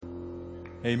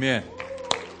Amen. It's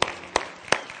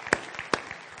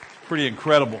pretty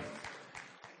incredible.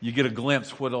 You get a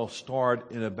glimpse what'll start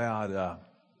in about, let's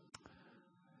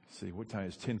see, what time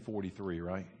is 10:43,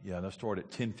 right? Yeah, they'll start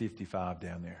at 10:55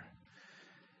 down there.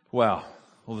 Wow.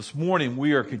 Well, this morning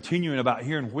we are continuing about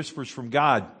hearing whispers from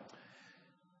God.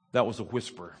 That was a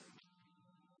whisper.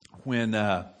 When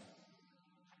Hannah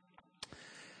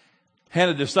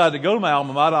decided to go to my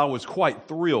alma mater, I was quite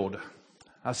thrilled.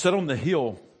 I sat on the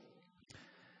hill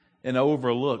and I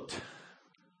overlooked.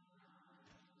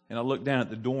 And I looked down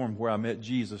at the dorm where I met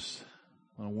Jesus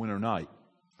on a winter night.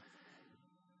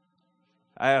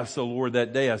 I asked the Lord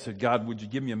that day, I said, God, would you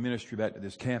give me a ministry back to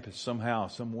this campus somehow,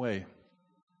 some way?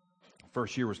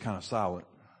 First year was kind of silent.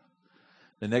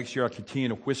 The next year I continued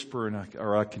to whisper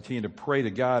I continued to pray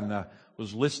to God, and I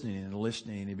was listening.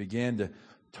 And He began to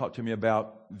talk to me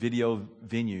about video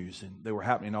venues, and they were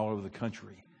happening all over the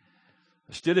country.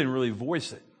 I still didn't really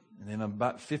voice it. And then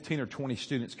about 15 or 20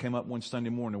 students came up one Sunday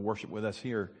morning to worship with us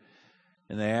here.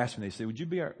 And they asked me, they said, would you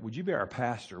be our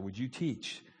pastor? Would you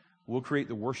teach? We'll create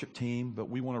the worship team, but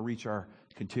we want to reach our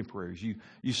contemporaries. You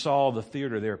saw the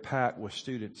theater there packed with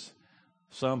students,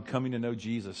 some coming to know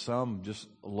Jesus, some just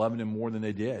loving Him more than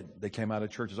they did. They came out of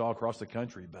churches all across the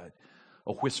country, but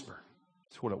a whisper.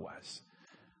 That's what it was.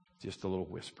 Just a little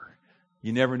whisper.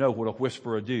 You never know what a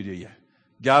whisper will do you?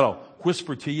 God will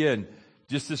whisper to you. And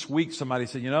just this week, somebody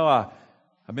said,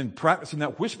 I've been practicing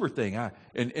that whisper thing. And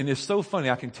it's so funny.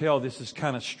 I can tell this is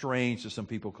kind of strange to some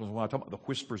people, because when I talk about the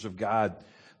whispers of God,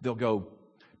 they'll go,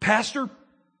 Pastor,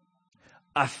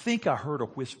 I think I heard a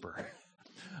whisper.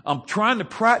 I'm trying to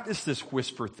practice this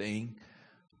whisper thing.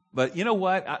 But you know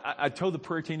what? I told the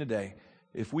prayer team today,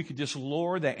 if we could just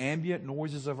lower the ambient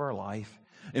noises of our life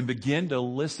and begin to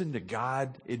listen to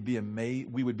God,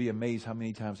 we would be amazed how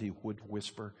many times He would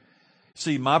whisper.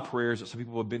 See, my prayer is that some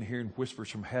people have been hearing whispers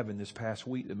from heaven this past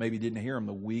week that maybe didn't hear them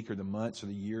the week or the months or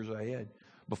the years ahead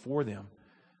before them.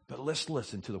 But let's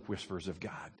listen to the whispers of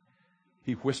God.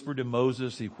 He whispered to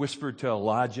Moses. He whispered to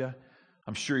Elijah.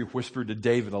 I'm sure He whispered to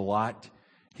David a lot.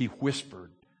 He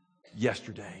whispered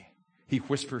yesterday. He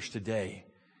whispers today.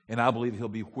 And I believe He'll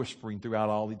be whispering throughout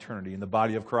all eternity. And the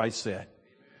body of Christ said,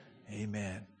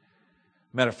 Amen.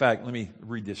 Matter of fact, let me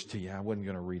read this to you. I wasn't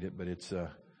going to read it, but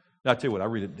I'll tell you what, I'll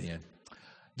read it then.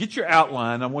 Get your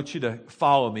outline. I want you to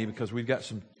follow me, because we've got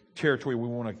some territory we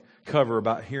want to cover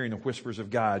about hearing the whispers of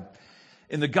God.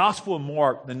 In the Gospel of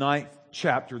Mark, the 9th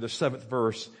chapter, the 7th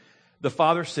verse, the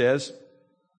Father says,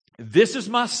 "This is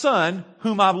my Son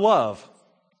whom I love.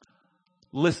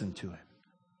 Listen to Him."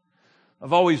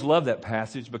 I've always loved that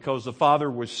passage, because the Father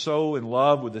was so in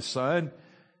love with the Son,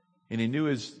 and He knew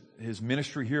His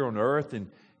ministry here on earth,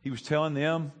 and He was telling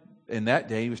them in that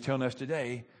day, He was telling us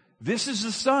today, this is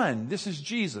the Son. This is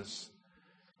Jesus.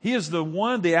 He is the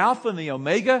one, the Alpha and the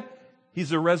Omega.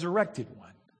 He's the resurrected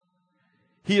one.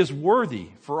 He is worthy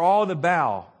for all to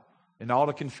bow and all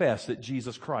to confess that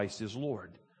Jesus Christ is Lord.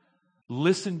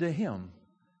 Listen to Him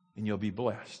and you'll be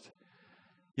blessed.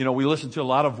 You know, we listen to a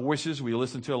lot of voices. We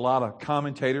listen to a lot of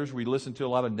commentators. We listen to a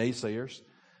lot of naysayers.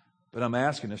 But I'm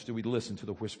asking us, do we listen to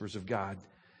the whispers of God?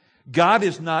 God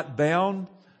is not bound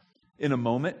in a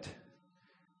moment,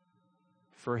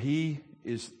 for He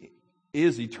is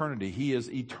eternity. He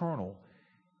is eternal.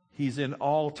 He's in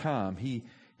all time. He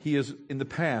is in the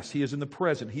past. He is in the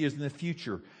present. He is in the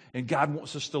future. And God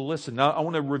wants us to listen. Now, I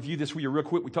want to review this with you real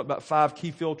quick. We talked about 5 key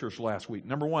filters last week.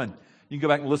 Number 1, you can go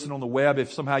back and listen on the web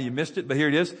if somehow you missed it. But here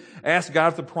it is. Ask God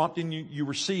if the prompting you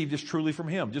received is truly from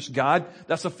Him. Just God,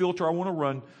 that's a filter I want to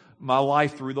run my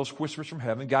life through, those whispers from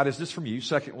heaven. God, is this from You?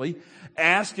 Secondly,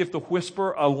 ask if the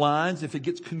whisper aligns, if it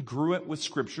gets congruent with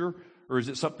Scripture, or is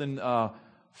it something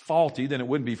faulty, then it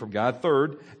wouldn't be from God.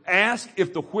 Third, ask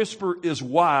if the whisper is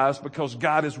wise, because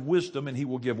God is wisdom and He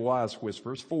will give wise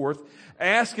whispers. Fourth,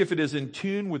 ask if it is in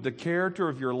tune with the character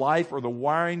of your life or the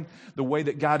wiring, the way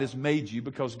that God has made you,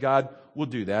 because God will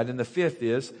do that. And the fifth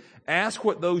is, ask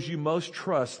what those you most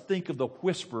trust think of the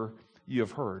whisper you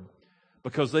have heard,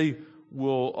 because they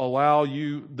will allow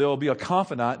you, they'll be a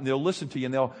confidant and they'll listen to you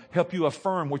and they'll help you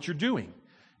affirm what you're doing.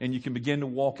 And you can begin to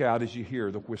walk out as you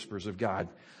hear the whispers of God.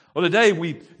 Well, today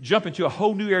we jump into a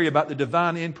whole new area about the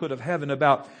divine input of heaven,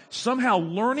 about somehow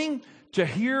learning to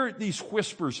hear these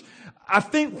whispers. I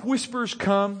think whispers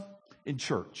come in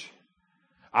church.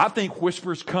 I think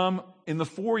whispers come in the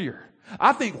foyer.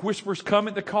 I think whispers come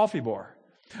at the coffee bar.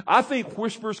 I think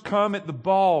whispers come at the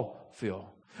ball field.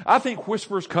 I think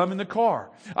whispers come in the car.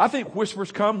 I think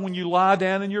whispers come when you lie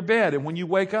down in your bed and when you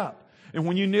wake up and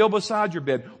when you kneel beside your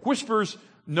bed. Whispers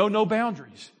know no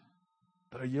boundaries.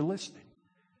 But are you listening?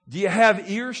 Do you have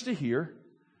ears to hear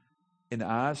and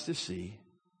eyes to see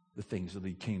the things of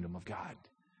the kingdom of God.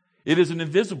 It is an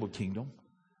invisible kingdom.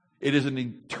 It is an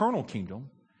eternal kingdom.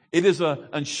 It is an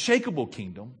unshakable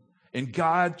kingdom. And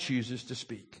God chooses to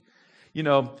speak. You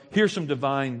know, here's some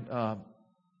divine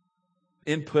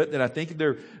input that I think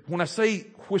when I say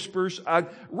whispers, I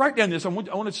write down this. I want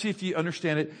to see if you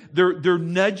understand it. They're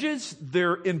nudges.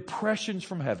 They're impressions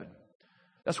from heaven.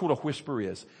 That's what a whisper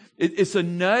is. It's a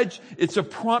nudge. It's a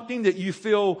prompting that you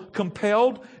feel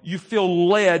compelled. You feel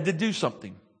led to do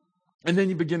something. And then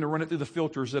you begin to run it through the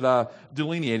filters that I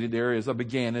delineated there as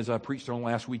I preached on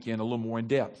last weekend a little more in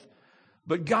depth.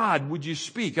 But God, would you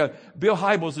speak? Bill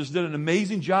Hybels has done an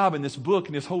amazing job in this book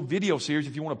and this whole video series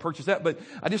if you want to purchase that. But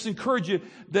I just encourage you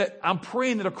that I'm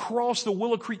praying that across the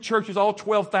Willow Creek churches, all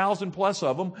 12,000 plus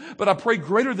of them, but I pray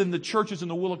greater than the churches in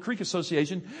the Willow Creek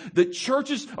Association, that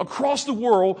churches across the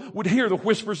world would hear the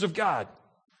whispers of God.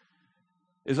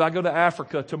 As I go to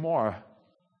Africa tomorrow,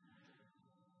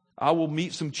 I will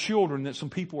meet some children that some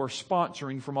people are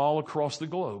sponsoring from all across the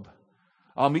globe.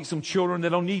 I'll meet some children that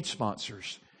don't need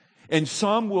sponsors. And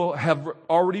some will have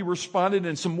already responded,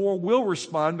 and some more will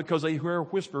respond because they hear a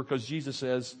whisper, because Jesus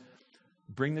says,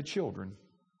 bring the children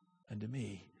unto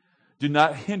me. Do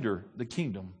not hinder the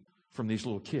kingdom from these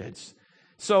little kids.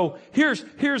 So here's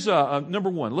number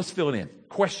one. Let's fill it in.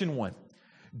 Question one.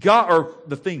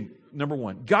 Number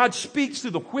one. God speaks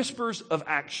through the whispers of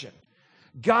action.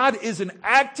 God is an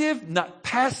active, not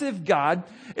passive God,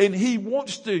 and He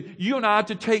wants you and I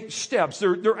to take steps.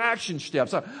 They're action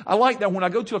steps. I like that when I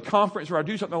go to a conference where I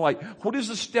do something, I'm like, what is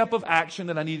the step of action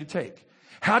that I need to take?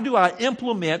 How do I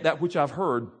implement that which I've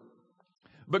heard?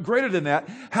 But greater than that,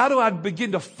 how do I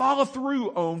begin to follow through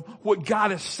on what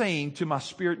God is saying to my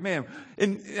spirit man?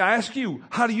 And I ask you,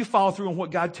 how do you follow through on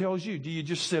what God tells you? Do you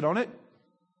just sit on it?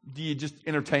 Do you just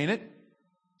entertain it?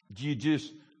 Do you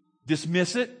just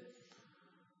dismiss it?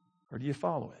 Or do you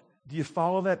follow it? Do you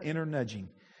follow that inner nudging?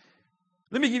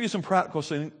 Let me give you some practical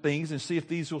things and see if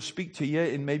these will speak to you,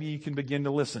 and maybe you can begin to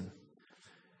listen.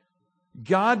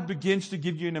 God begins to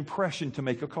give you an impression to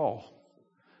make a call.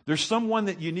 There's someone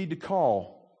that you need to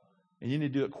call, and you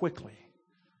need to do it quickly.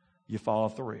 You follow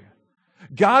through.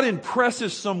 God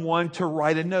impresses someone to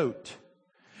write a note.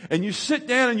 And you sit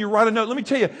down and you write a note. Let me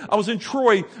tell you, I was in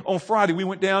Troy on Friday. We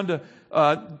went down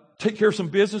to take care of some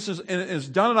businesses, and as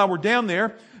Don and I were down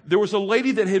there, there was a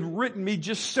lady that had written me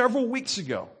just several weeks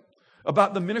ago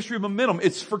about the ministry of Momentum.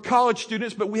 It's for college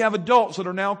students, but we have adults that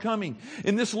are now coming.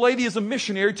 And this lady is a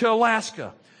missionary to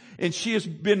Alaska. And she has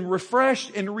been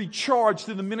refreshed and recharged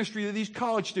through the ministry of these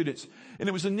college students. And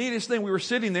it was the neatest thing. We were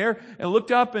sitting there and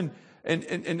looked up, and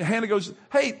Hannah goes,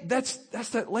 hey, that's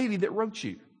that lady that wrote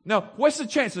you. Now, what's the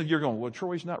chances of you're going, well,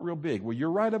 Troy's not real big? Well,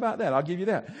 you're right about that. I'll give you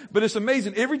that. But it's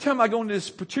amazing. Every time I go into this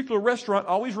particular restaurant, I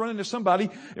always run into somebody,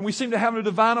 and we seem to have a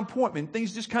divine appointment.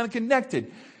 Things just kind of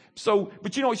connected. So,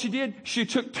 but you know what she did? She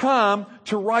took time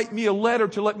to write me a letter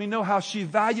to let me know how she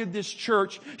valued this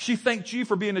church. She thanked you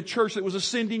for being a church that was a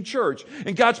sending church.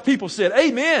 And God's people said,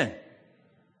 amen.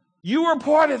 You were a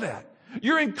part of that.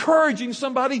 You're encouraging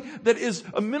somebody that is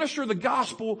a minister of the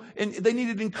gospel, and they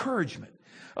needed encouragement.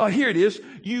 Here it is.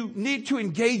 You need to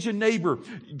engage a neighbor.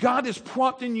 God is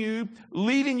prompting you,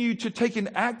 leading you to take an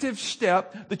active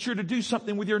step that you're to do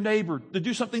something with your neighbor, to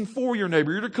do something for your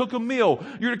neighbor. You're to cook a meal.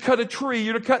 You're to cut a tree.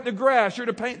 You're to cut the grass. You're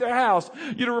to paint their house.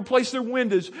 You're to replace their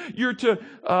windows. You're to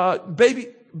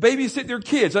babysit their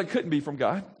kids. That couldn't be from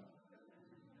God.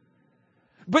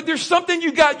 But there's something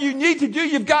you need to do.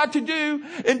 You've got to do.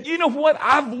 And you know what?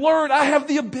 I've learned I have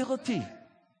the ability.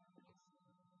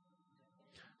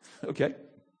 Okay.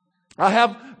 I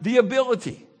have the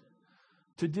ability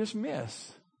to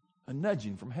dismiss a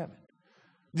nudging from heaven.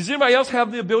 Does anybody else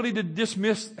have the ability to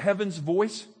dismiss heaven's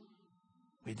voice?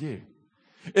 We do.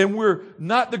 And we're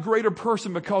not the greater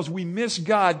person because we miss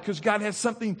God, because God has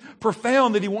something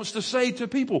profound that He wants to say to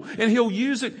people, and He'll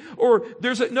use it, or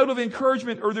there's a note of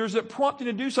encouragement, or there's a prompting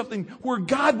to do something where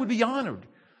God would be honored.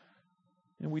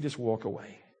 And we just walk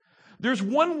away. There's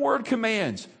one word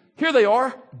commands. Here they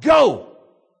are. Go.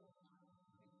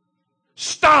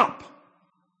 Stop.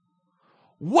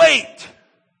 Wait.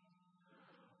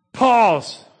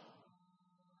 Pause.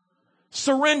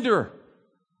 Surrender.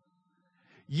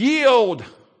 Yield.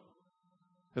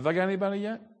 Have I got anybody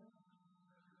yet?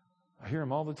 I hear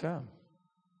them all the time.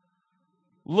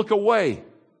 Look away.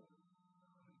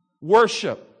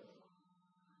 Worship.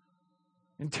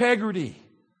 Integrity.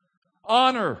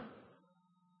 Honor.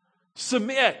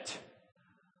 Submit.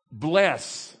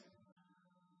 Bless.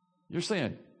 You're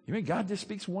saying, you mean God just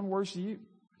speaks one word to you?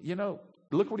 You know,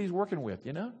 look what He's working with,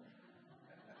 you know?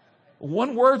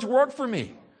 One word's worked for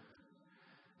me.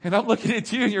 And I'm looking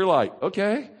at you and you're like,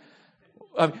 okay.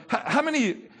 How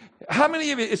many How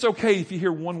many of you, it's okay if you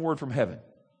hear one word from heaven?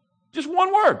 Just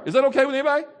one word. Is that okay with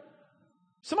anybody?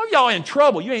 Some of y'all are in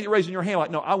trouble. You ain't raising your hand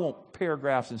like, no, I want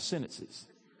paragraphs and sentences.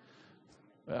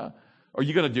 Yeah. Are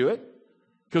you going to do it?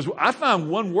 Because I find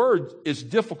one word is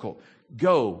difficult.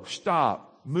 Go,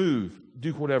 stop, move,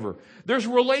 do whatever. There's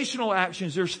relational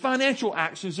actions. There's financial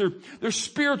actions. There's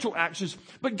spiritual actions.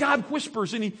 But God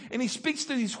whispers, and He speaks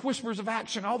to these whispers of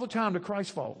action all the time to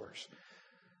Christ followers.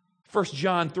 1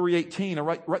 John 3:18. I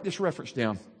write this reference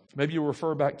down. Maybe you'll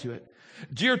refer back to it.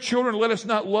 Dear children, let us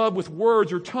not love with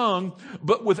words or tongue,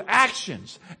 but with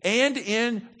actions and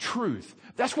in truth.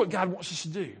 That's what God wants us to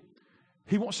do.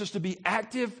 He wants us to be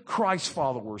active Christ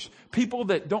followers. People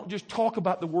that don't just talk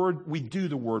about the Word, we do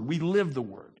the Word. We live the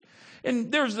Word. And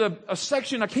there's a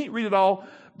section, I can't read it all,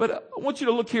 but I want you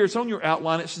to look here. It's on your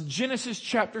outline. It's Genesis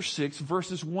chapter 6,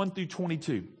 verses 1 through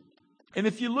 22. And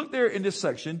if you look there in this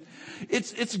section,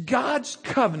 it's God's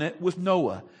covenant with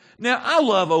Noah. Now, I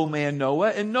love old man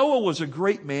Noah, and Noah was a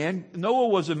great man. Noah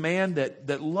was a man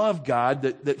that loved God,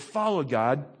 that followed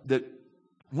God, that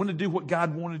wanted to do what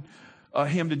God wanted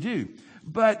him to do.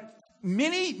 But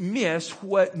many miss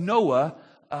what Noah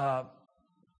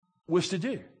was to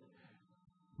do.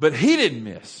 But he didn't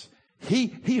miss.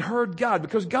 He heard God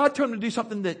because God told him to do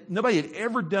something that nobody had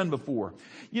ever done before.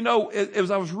 You know,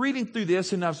 as I was reading through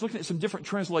this and I was looking at some different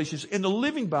translations, in the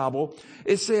Living Bible,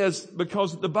 it says,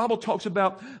 because the Bible talks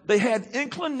about they had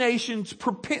inclinations,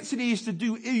 propensities to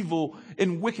do evil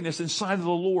and wickedness in sight of the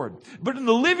Lord. But in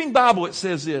the Living Bible, it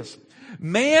says this,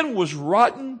 man was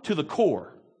rotten to the core.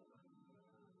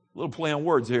 A little play on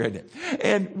words there, isn't it?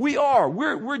 And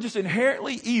we're just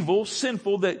inherently evil,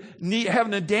 sinful, that have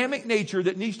an Adamic nature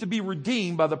that needs to be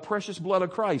redeemed by the precious blood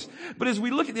of Christ. But as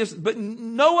we look at this, but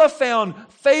Noah found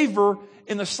favor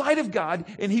in the sight of God,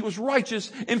 and he was righteous,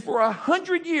 and for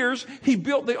 100 years, he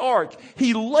built the ark.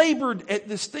 He labored at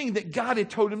this thing that God had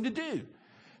told him to do.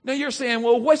 Now you're saying,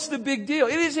 well, what's the big deal?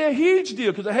 It is a huge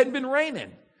deal because it hadn't been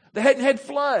raining. They hadn't had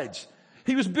floods.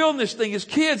 He was building this thing, his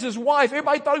kids, his wife,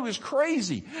 everybody thought he was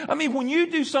crazy. I mean, when you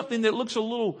do something that looks a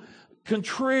little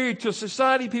contrary to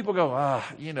society, people go,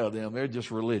 you know them, they're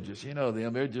just religious. You know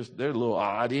them, they're a little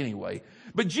odd anyway.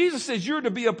 But Jesus says you're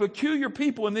to be a peculiar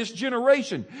people in this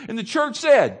generation. And the church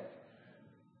said,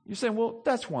 you're saying, well,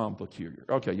 that's why I'm peculiar.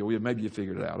 Okay, maybe you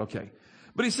figured it out. Okay.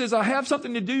 But he says, I have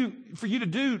something to do for you to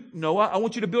do, Noah. I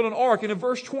want you to build an ark. And in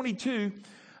verse 22,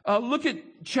 look at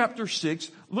chapter 6.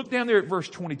 Look down there at verse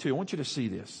 22. I want you to see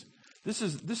this. This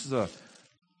is no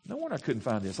wonder I couldn't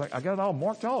find this. I got it all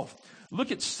marked off.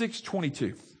 Look at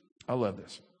 6:22. I love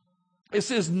this. It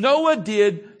says, Noah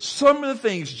did some of the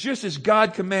things just as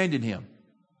God commanded him.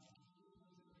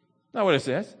 Not what it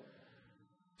says.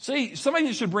 See, some of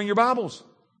you should bring your Bibles.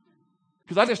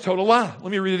 Because I just told a lie.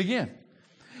 Let me read it again.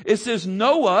 It says,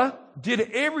 Noah did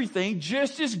everything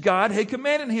just as God had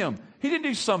commanded him. He didn't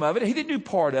do some of it. He didn't do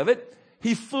part of it.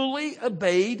 He fully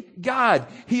obeyed God.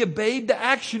 He obeyed the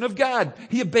action of God.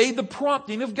 He obeyed the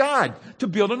prompting of God to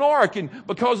build an ark. And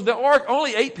because of the ark,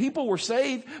 only 8 people were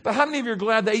saved. But how many of you are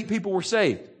glad the 8 people were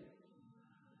saved?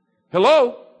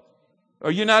 Hello?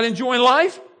 Are you not enjoying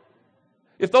life?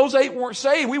 If those 8 weren't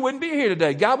saved, we wouldn't be here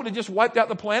today. God would have just wiped out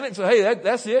the planet and said, hey,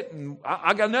 that's it. And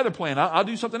I got another plan. I'll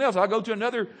do something else. I'll go to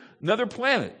another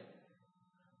planet.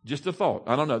 Just a thought.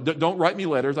 I don't know. Don't write me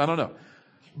letters. I don't know.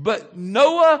 But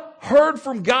Noah heard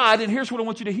from God, and here's what I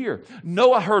want you to hear.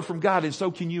 Noah heard from God, and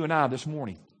so can you and I this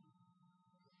morning.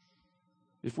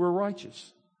 If we're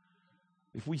righteous,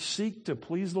 if we seek to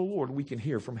please the Lord, we can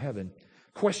hear from heaven.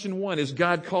 Question 1, is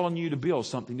God calling you to build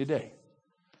something today?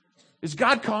 Is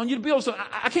God calling you to build something?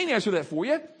 I can't answer that for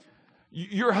you.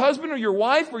 Your husband or your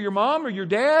wife or your mom or your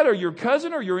dad or your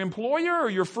cousin or your employer or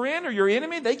your friend or your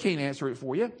enemy, they can't answer it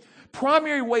for you.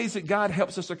 Primary ways that God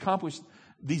helps us accomplish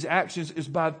these actions is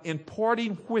by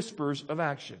imparting whispers of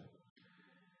action.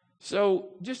 So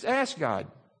just ask God.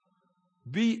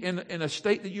 Be in a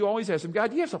state that you always ask Him, God,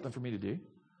 do you have something for me to do?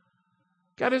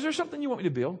 God, is there something you want me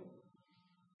to build?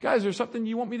 God, is there something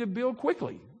you want me to build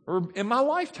quickly? Or in my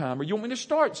lifetime? Or you want me to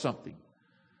start something?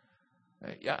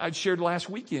 I shared last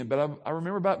weekend, but I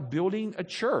remember about building a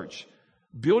church.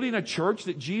 Building a church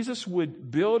that Jesus would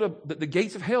build, the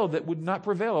gates of hell that would not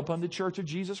prevail upon the church of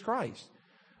Jesus Christ.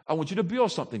 I want you to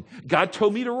build something. God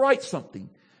told me to write something.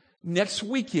 Next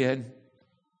weekend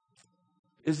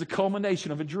is the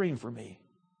culmination of a dream for me.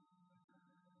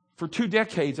 For 2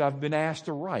 decades, I've been asked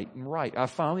to write and write. I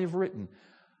finally have written.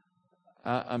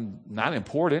 I'm not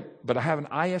important, but I have an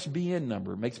ISBN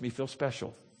number. It makes me feel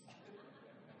special.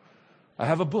 I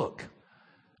have a book.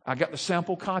 I got the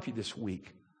sample copy this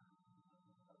week.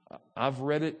 I've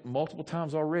read it multiple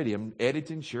times already. I'm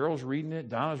editing. Cheryl's reading it.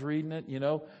 Donna's reading it.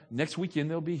 Next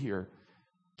weekend they'll be here.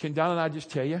 Can Donna and I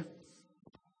just tell you,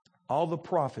 all the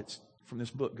profits from this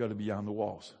book go to Beyond the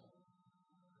Walls.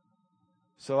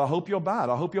 So I hope you'll buy it.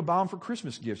 I hope you'll buy them for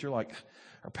Christmas gifts. You're like,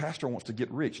 our pastor wants to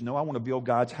get rich. No, I want to build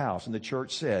God's house. And the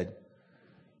church said.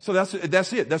 So that's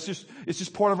it. It's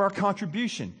just part of our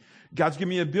contribution. God's given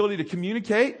me the ability to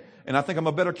communicate. And I think I'm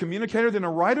a better communicator than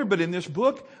a writer. But in this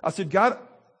book, I said, God,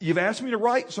 you've asked me to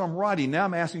write, so I'm writing. Now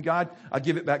I'm asking God, I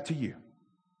give it back to you.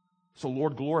 So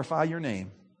Lord, glorify your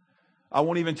name. I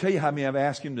won't even tell you how many I've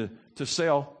asked him to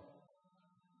sell,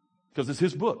 because it's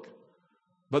his book.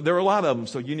 But there are a lot of them,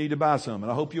 so you need to buy some.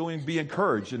 And I hope you'll be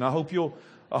encouraged, and I hope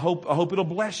it'll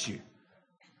bless you.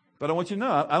 But I want you to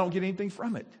know, I don't get anything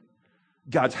from it.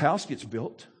 God's house gets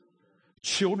built.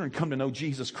 Children come to know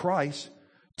Jesus Christ.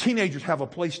 Teenagers have a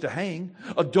place to hang.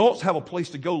 Adults have a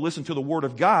place to go listen to the Word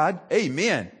of God.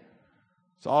 Amen.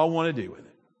 That's all I want to do with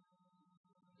it.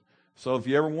 So if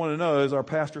you ever want to know, is our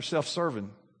pastor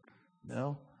self-serving?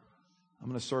 No. I'm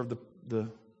going to serve the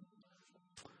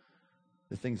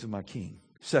things of my King.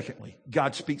 Secondly,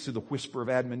 God speaks through the whisper of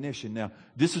admonition. Now,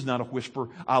 this is not a whisper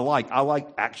I like. I like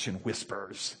action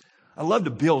whispers. I love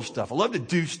to build stuff. I love to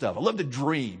do stuff. I love to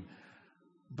dream.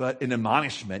 But an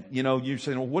admonishment, you're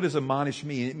saying, well, what does admonish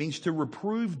mean? It means to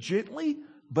reprove gently,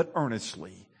 but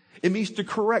earnestly. It means to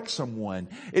correct someone.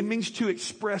 It means to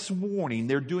express warning.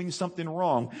 They're doing something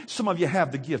wrong. Some of you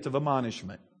have the gift of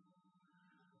admonishment.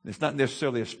 It's not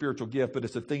necessarily a spiritual gift, but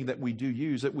it's a thing that we do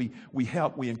use, that we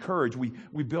help, we encourage, we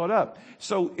build up.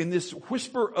 So in this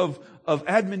whisper of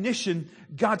admonition,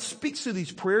 God speaks to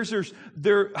these prayers.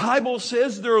 Bible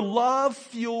says they're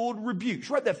love-fueled rebukes.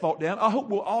 Write that thought down. I hope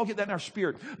we'll all get that in our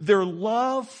spirit. They're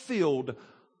love-fueled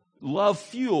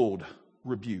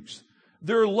rebukes.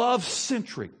 They're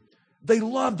love-centric. They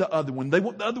love the other one. They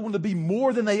want the other one to be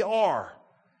more than they are.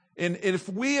 And if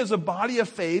we as a body of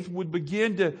faith would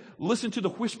begin to listen to the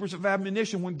whispers of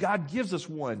admonition when God gives us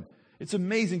one, it's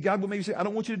amazing. God will maybe say, I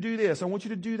don't want you to do this. I want you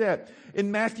to do that.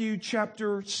 In Matthew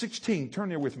chapter 16, turn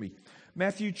there with me.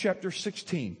 Matthew chapter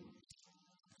 16.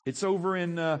 It's over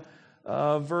in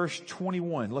verse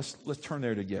 21. Let's turn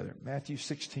there together. Matthew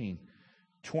 16,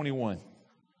 21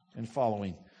 and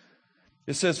following.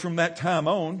 It says, from that time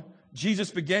on,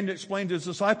 Jesus began to explain to his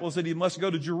disciples that he must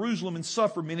go to Jerusalem and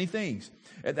suffer many things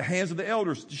at the hands of the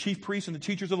elders, the chief priests, and the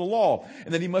teachers of the law,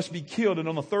 and that he must be killed and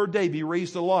on the third day be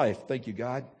raised to life. Thank you,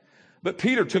 God. But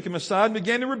Peter took him aside and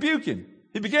began to rebuke him.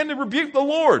 He began to rebuke the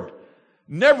Lord.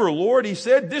 Never, Lord, he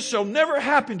said, this shall never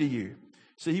happen to you.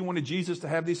 See, he wanted Jesus to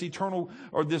have this eternal,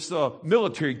 or this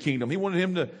military kingdom. He wanted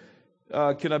him to,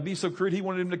 can I be so crude? He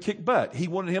wanted him to kick butt. He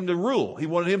wanted him to rule. He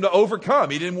wanted him to overcome.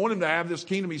 He didn't want him to have this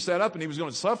kingdom he set up and he was going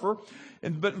to suffer.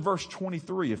 But in verse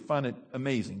 23, I find it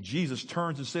amazing. Jesus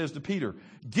turns and says to Peter,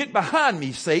 get behind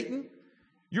me, Satan.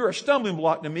 You're a stumbling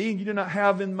block to me, and you do not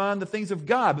have in mind the things of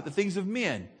God, but the things of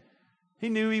men. He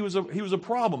knew he was a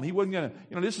problem. He wasn't going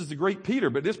to, this is the great Peter,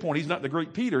 but at this point he's not the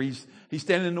great Peter. He's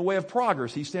standing in the way of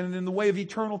progress. He's standing in the way of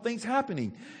eternal things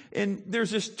happening. And there's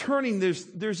this turning, there's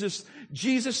this,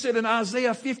 Jesus said in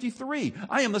Isaiah 53,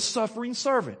 I am the suffering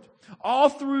servant. All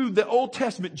through the Old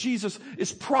Testament, Jesus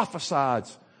is prophesied.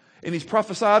 And he's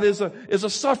prophesied as a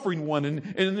suffering one.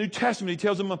 And in the New Testament, he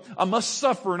tells him, I must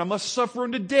suffer, and I must suffer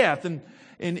unto death. And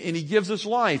he gives us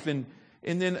life. And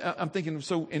then I'm thinking,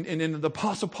 and then the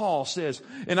Apostle Paul says,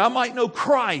 and I might know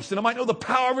Christ, and I might know the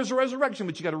power of his resurrection,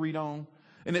 but you got to read on.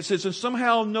 And it says, and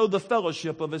somehow know the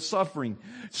fellowship of his suffering.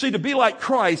 See, to be like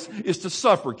Christ is to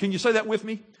suffer. Can you say that with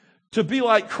me? To be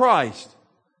like Christ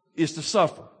is to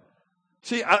suffer.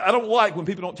 See, I don't like when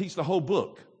people don't teach the whole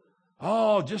book.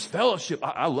 Oh, just fellowship.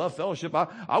 I love fellowship.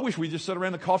 I wish we just sat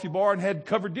around the coffee bar and had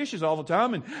covered dishes all the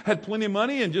time and had plenty of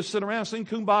money and just sit around and sing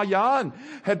Kumbaya and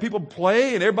had people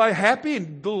play and everybody happy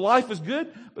and the life is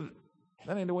good. But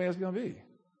that ain't the way it's going to be.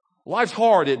 Life's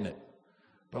hard, isn't it?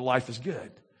 But life is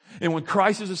good. And when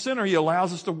Christ is the center, he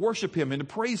allows us to worship him and to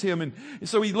praise him. And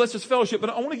so he lets us fellowship. But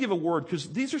I want to give a word, because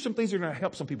these are some things that are going to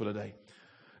help some people today.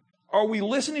 Are we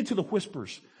listening to the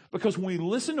whispers? Because when we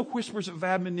listen to whispers of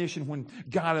admonition, when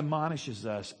God admonishes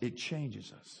us, it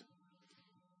changes us.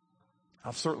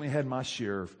 I've certainly had my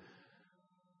share of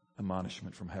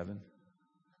admonishment from heaven.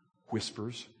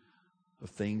 Whispers of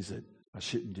things that I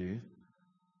shouldn't do.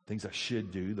 Things I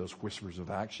should do, those whispers of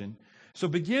action. So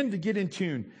begin to get in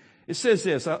tune. It says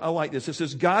this, I like this. It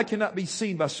says, God cannot be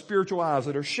seen by spiritual eyes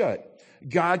that are shut.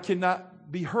 God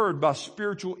cannot be heard by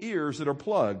spiritual ears that are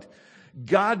plugged.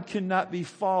 God cannot be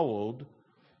followed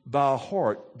by a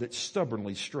heart that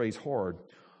stubbornly strays hard.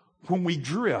 When we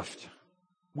drift,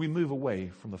 we move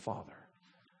away from the Father.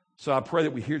 So I pray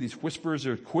that we hear these whispers.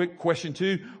 Or quick question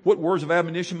 2, what words of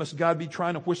admonition must God be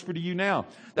trying to whisper to you now?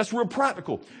 That's real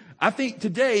practical. I think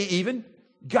today even,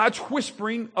 God's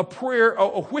whispering a prayer,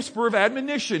 a whisper of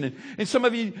admonition. And some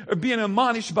of you are being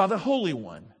admonished by the Holy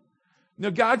One.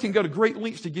 God can go to great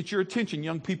lengths to get your attention,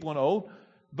 young people and old.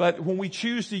 But when we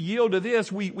choose to yield to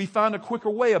this, we find a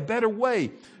quicker way, a better way.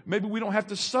 Maybe we don't have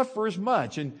to suffer as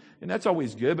much. And that's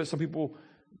always good. But some people,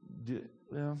 do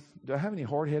I have any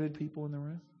hard-headed people in the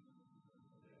room?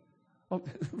 Oh,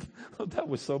 that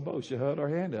was so bold. She held her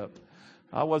hand up.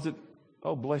 I wasn't.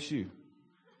 Oh, bless you.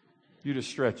 You're just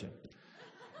stretching.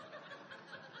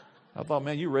 I thought,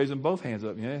 man, you're raising both hands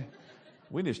up. Yeah.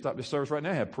 We need to stop this service right now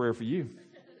and have prayer for you.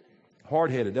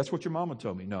 Hard-headed. That's what your mama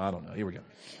told me. No, I don't know. Here we go.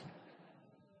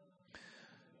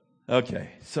 Okay,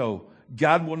 so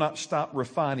God will not stop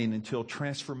refining until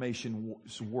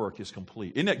transformation's work is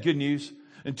complete. Isn't that good news?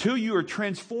 Until you are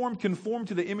transformed, conformed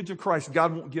to the image of Christ,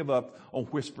 God won't give up on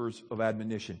whispers of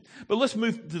admonition. But let's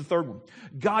move to the third one.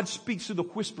 God speaks through the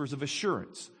whispers of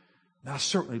assurance. Now, I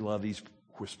certainly love these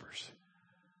whispers,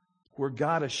 where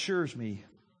God assures me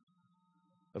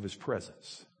of His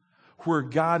presence, where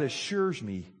God assures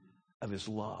me of His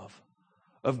love,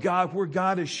 where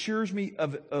God assures me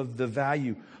of the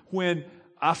value. When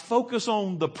I focus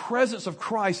on the presence of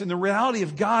Christ and the reality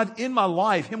of God in my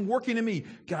life, Him working in me,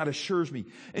 God assures me.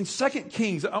 In 2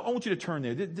 Kings, I want you to turn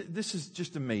there. This is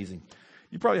just amazing.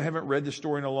 You probably haven't read this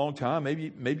story in a long time.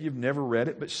 Maybe you've never read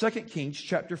it. But 2 Kings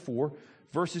chapter 4,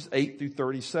 verses 8 through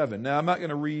 37. Now, I'm not going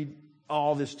to read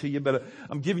all this to you, but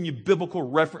I'm giving you biblical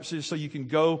references so you can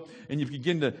go and you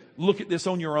begin to look at this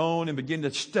on your own and begin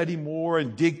to study more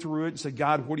and dig through it and say,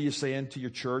 God, what are you saying to your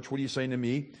church? What are you saying to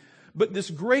me? But this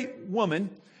great woman,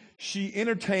 she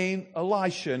entertained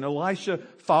Elisha, and Elisha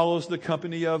follows the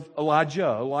company of Elijah.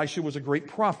 Elisha was a great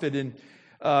prophet, and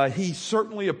he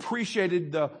certainly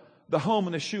appreciated the home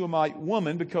of the Shunammite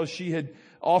woman because she had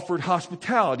offered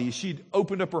hospitality. She'd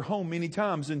opened up her home many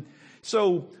times. And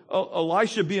so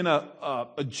Elisha, being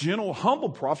a gentle, humble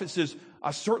prophet, says,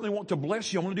 I certainly want to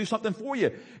bless you. I want to do something for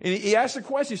you. And he asks the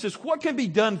question, he says, what can be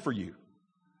done for you?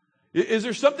 Is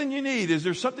there something you need? Is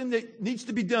there something that needs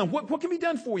to be done? What can be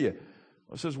done for you?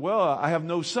 He says, well, I have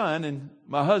no son and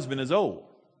my husband is old.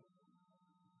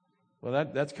 Well,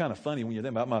 that's kind of funny when you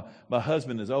think about my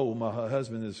husband is old, my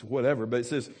husband is whatever. But it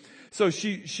says, so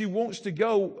she wants to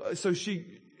go. So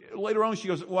later on she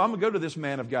goes, well, I'm going to go to this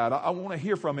man of God. I want to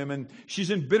hear from him. And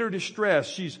she's in bitter distress.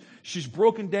 She's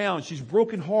broken down. She's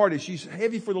brokenhearted. She's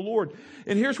heavy for the Lord.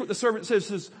 And here's what the servant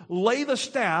says, lay the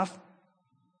staff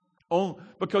on,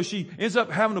 because she ends up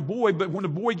having a boy, but when the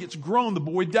boy gets grown, the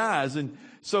boy dies. And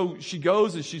so she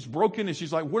goes and she's broken and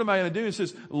she's like, what am I going to do? And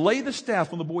says, lay the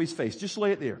staff on the boy's face. Just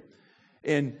lay it there.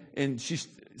 And she's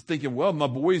thinking, well, my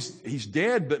he's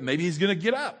dead, but maybe he's going to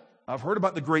get up. I've heard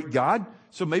about the great God,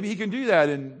 so maybe he can do that.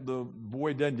 And the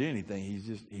boy doesn't do anything.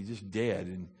 He's just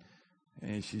dead.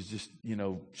 And she's just,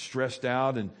 stressed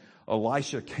out. And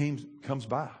Elisha comes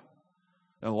by.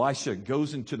 And Elisha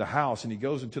goes into the house and he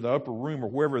goes into the upper room or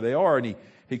wherever they are, and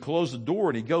he closes the door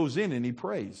and he goes in and he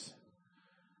prays.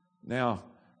 Now,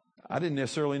 I didn't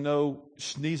necessarily know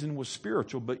sneezing was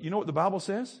spiritual, but you know what the Bible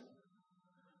says?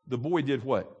 The boy did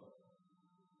what?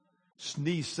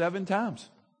 Sneezed 7 times.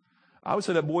 I would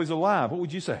say that boy's alive. What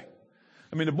would you say?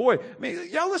 The boy,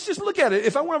 y'all, let's just look at it.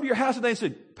 If I went over to your house today and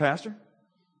said, Pastor,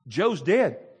 Joe's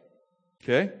dead.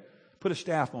 Okay? Put a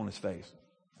staff on his face.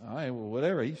 All right, well,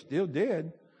 whatever. He's still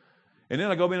dead. And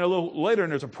then I go in a little later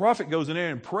and there's a prophet goes in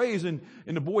there and prays and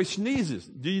the boy sneezes.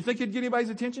 Do you think it'd get anybody's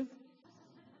attention?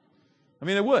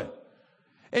 It would.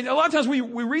 And a lot of times we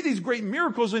read these great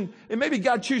miracles and maybe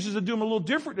God chooses to do them a little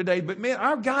different today. But man,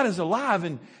 our God is alive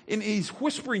and He's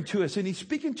whispering to us and He's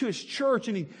speaking to His church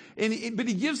but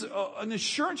He gives an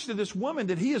assurance to this woman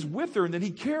that He is with her and that He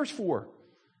cares for her.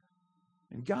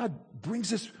 And God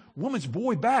brings this woman's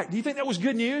boy back. Do you think that was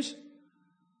good news?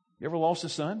 You ever lost a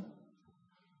son?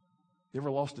 You ever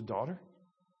lost a daughter?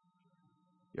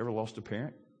 You ever lost a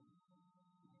parent?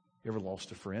 You ever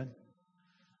lost a friend?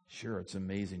 Sure, it's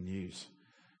amazing news.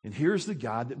 And here's the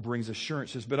God that brings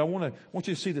assurances. But I want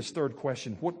you to see this third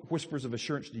question. What whispers of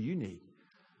assurance do you need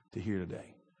to hear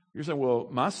today? You're saying, well,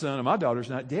 my son or my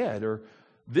daughter's not dead, or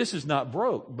this is not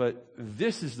broke, but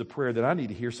this is the prayer that I need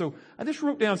to hear. So I just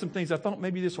wrote down some things. I thought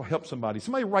maybe this will help somebody.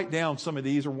 Somebody write down some of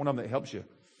these or one of them that helps you.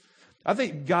 I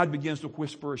think God begins to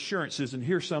whisper assurances, and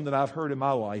here's some that I've heard in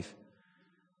my life.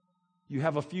 You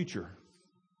have a future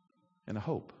and a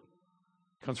hope.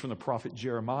 It comes from the prophet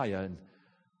Jeremiah. And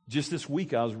just this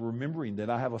week I was remembering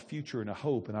that I have a future and a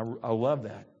hope, and I love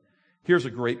that. Here's a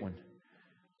great one.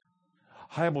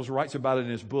 Hybels writes about it in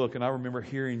his book, and I remember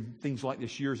hearing things like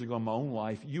this years ago in my own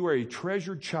life. You are a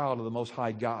treasured child of the Most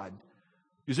High God.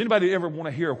 Does anybody ever want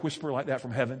to hear a whisper like that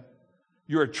from heaven?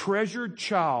 You're a treasured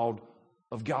child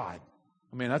of God.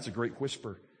 I mean, that's a great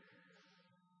whisper.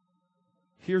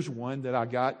 Here's one that I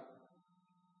got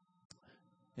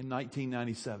in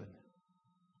 1997.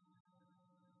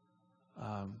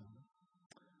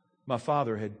 My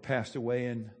father had passed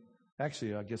away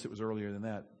actually, I guess it was earlier than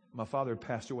that. My father had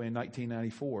passed away in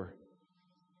 1994.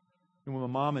 And with my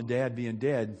mom and dad being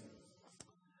dead,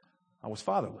 I was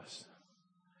fatherless.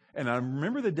 And I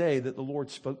remember the day that the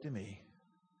Lord spoke to me,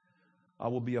 I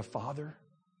will be a father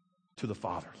to the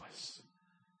fatherless.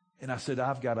 And I said,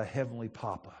 I've got a heavenly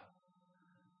papa.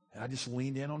 And I just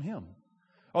leaned in on him.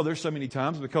 Oh, there's so many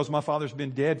times, because my father's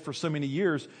been dead for so many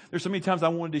years, there's so many times I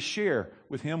wanted to share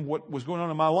with him what was going on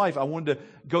in my life. I wanted to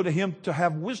go to him to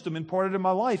have wisdom imparted in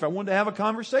my life. I wanted to have a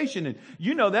conversation. And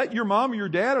you know that, your mom or your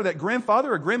dad or that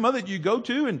grandfather or grandmother that you go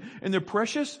to and they're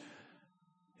precious.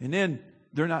 And then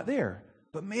they're not there.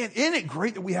 But man, isn't it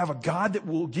great that we have a God that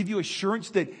will give you assurance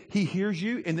that He hears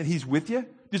you and that He's with you?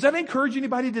 Does that encourage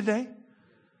anybody today?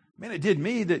 Man, it did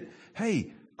me that,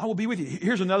 hey, I will be with you.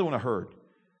 Here's another one I heard.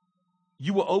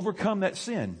 You will overcome that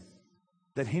sin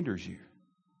that hinders you.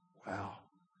 Wow.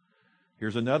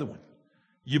 Here's another one.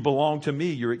 You belong to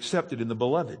me. You're accepted in the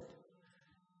beloved.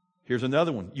 Here's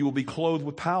another one. You will be clothed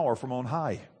with power from on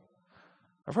high.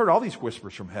 I've heard all these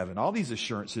whispers from heaven, all these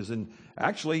assurances, and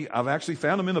I've actually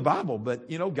found them in the Bible, but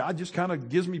God just kind of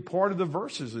gives me part of the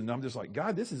verses, and I'm just like,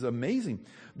 God, this is amazing.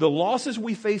 The losses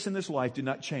we face in this life do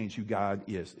not change who God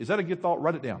is. Is that a good thought?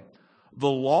 Write it down. The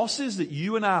losses that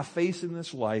you and I face in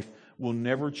this life will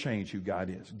never change who God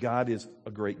is. God is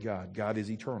a great God. God is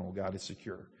eternal. God is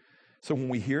secure. So when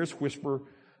we hear His whisper,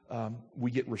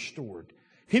 we get restored.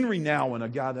 Henry Nouwen, a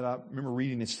guy that I remember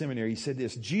reading in seminary, he said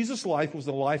this: Jesus' life was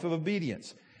the life of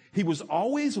obedience. He was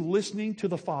always listening to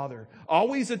the Father,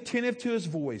 always attentive to His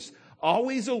voice,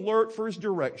 always alert for His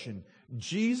direction.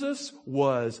 Jesus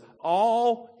was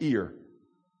all ear.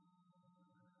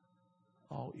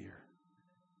 All ear.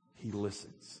 He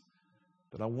listens.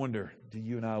 But I wonder, do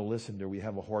you and I listen, or do we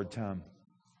have a hard time?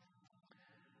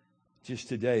 Just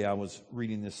today, I was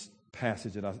reading this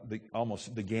passage that I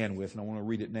almost began with, and I want to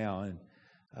read it now, and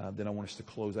then I want us to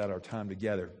close out our time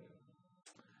together.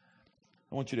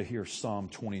 I want you to hear Psalm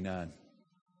 29.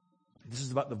 This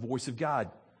is about the voice of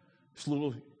God. It's a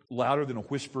little louder than a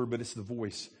whisper, but it's the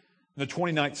voice. In the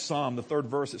 29th Psalm, the 3rd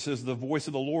verse, it says, "The voice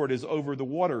of the Lord is over the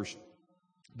waters.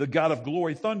 The God of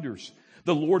glory thunders.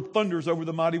 The Lord thunders over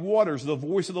the mighty waters. The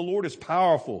voice of the Lord is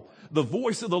powerful. The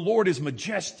voice of the Lord is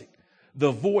majestic.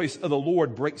 The voice of the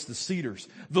Lord breaks the cedars.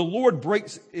 The Lord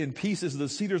breaks in pieces the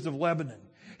cedars of Lebanon.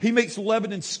 He makes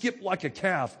Lebanon skip like a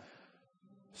calf,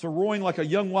 so roaring like a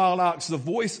young wild ox. The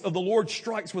voice of the Lord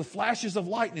strikes with flashes of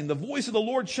lightning. The voice of the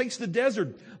Lord shakes the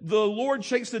desert. The Lord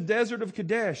shakes the desert of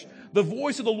Kadesh. The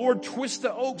voice of the Lord twists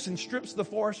the oaks and strips the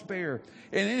forest bare.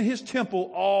 And in His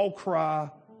temple all cry,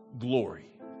 glory."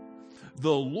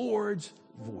 The Lord's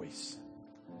voice.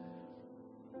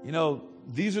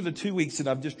 These are the 2 weeks that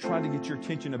I've just tried to get your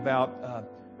attention about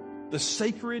the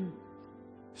sacred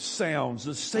sounds,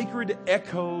 the sacred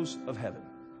echoes of heaven.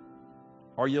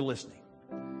 Are you listening?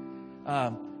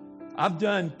 I've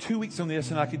done 2 weeks on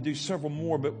this, and I could do several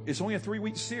more, but it's only a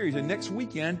 3-week series. And next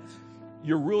weekend,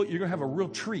 you're going to have a real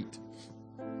treat.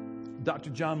 Dr.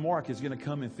 John Mark is going to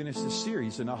come and finish this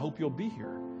series, and I hope you'll be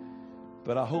here.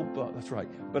 But I hope, that's right.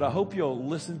 But I hope you'll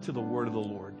listen to the word of the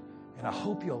Lord. And I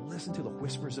hope you'll listen to the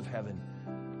whispers of heaven.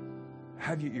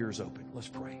 Have your ears open. Let's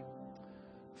pray.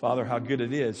 Father, how good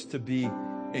it is to be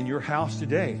in your house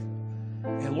today.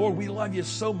 And Lord, we love you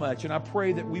so much. And I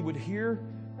pray that we would hear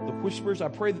the whispers. I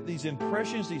pray that these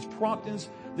impressions, these promptings,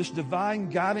 this divine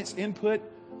guidance input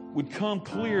would come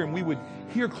clear, and we would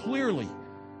hear clearly,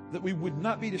 that we would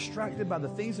not be distracted by the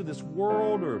things of this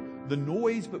world or the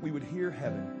noise, but we would hear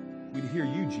heaven. We'd hear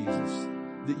you, Jesus,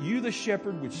 that you, the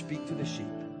shepherd, would speak to the sheep.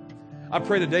 I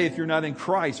pray today, if you're not in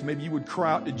Christ, maybe you would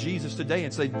cry out to Jesus today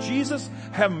and say, "Jesus,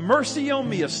 have mercy on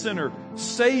me, a sinner.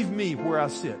 Save me where I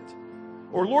sit."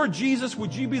 Or, "Lord Jesus,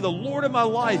 would you be the Lord of my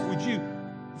life? Would you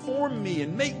form me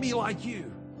and make me like you?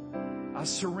 I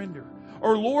surrender."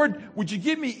 Or, "Lord, would you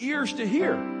give me ears to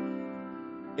hear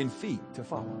and feet to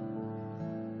follow?"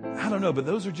 I don't know, but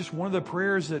those are just one of the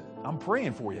prayers that I'm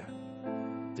praying for you,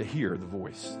 to hear the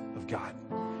voice of God.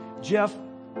 Jeff,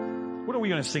 what are we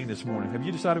going to sing this morning? Have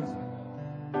you decided?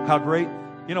 How great?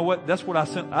 You know what? That's what I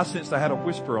sensed I had a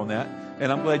whisper on that,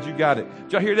 and I'm glad you got it.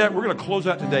 Did y'all hear that? We're going to close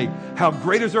out today. How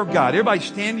great is our God? Everybody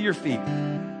stand to your feet.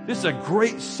 This is a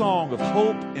great song of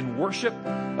hope and worship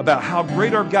about how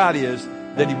great our God is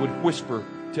that He would whisper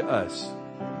to us.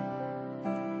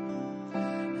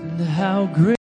 And how great